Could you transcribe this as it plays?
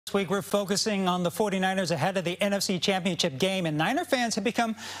This week, we're focusing on the 49ers ahead of the NFC Championship game, and Niner fans have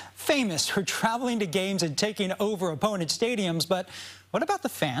become famous for traveling to games and taking over opponent stadiums. But what about the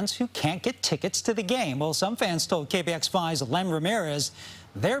fans who can't get tickets to the game? Well, some fans told KPIX 5's Len Ramirez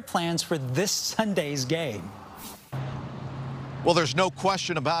their plans for this Sunday's game. Well, there's no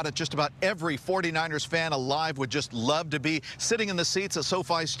question about it. Just about every 49ers fan alive would just love to be sitting in the seats at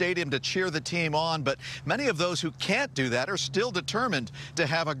SoFi Stadium to cheer the team on. But many of those who can't do that are still determined to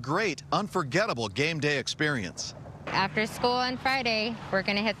have a great, unforgettable game day experience. After school on Friday, we're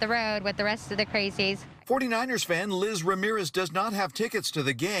going to hit the road with the rest of the crazies. 49ers fan Liz Ramirez does not have tickets to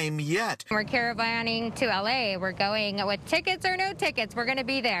the game yet. We're caravanning to LA. We're going with tickets or no tickets. We're going to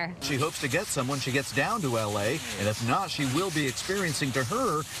be there. She hopes to get some when she gets down to LA, and if not, she will be experiencing to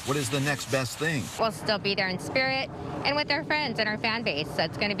her what is the next best thing. We'll still be there in spirit and with our friends and our fan base, so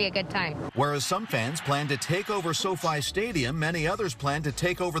it's going to be a good time. Whereas some fans plan to take over SoFi Stadium, many others plan to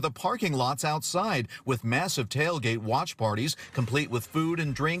take over the parking lots outside with massive tailgate watch parties, complete with food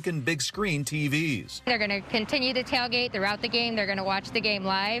and drink and big screen TVs. They're going to continue to tailgate throughout the game. They're going to watch the game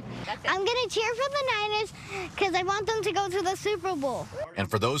live. I'm going to cheer for the Niners because I want them to go to the Super Bowl.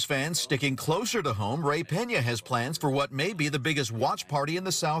 And for those fans sticking closer to home, Ray Pena has plans for what may be the biggest watch party in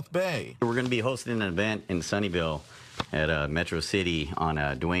the South Bay. We're going to be hosting an event in Sunnyvale at Metro City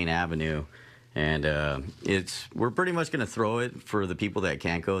on Duane Avenue. And we're pretty much going to throw it for the people that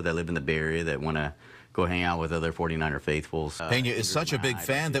can't go, that live in the Bay Area, that want to go hang out with other 49er faithfuls. Pena is such a big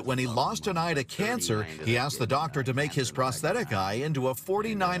fan that when he lost an eye to cancer, he asked the doctor to make his prosthetic eye into a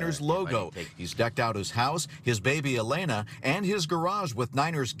 49ers logo. He's decked out his house, his baby Elena, and his garage with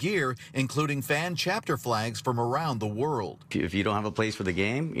Niners gear, including fan chapter flags from around the world. If you don't have a place for the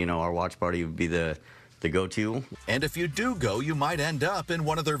game, you know, our watch party would be the go-to. And if you do go, you might end up in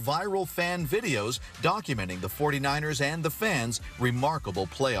one of their viral fan videos documenting the 49ers and the fans' remarkable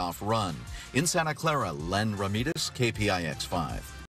playoff run. In Santa Clara, Len Ramirez, KPIX 5.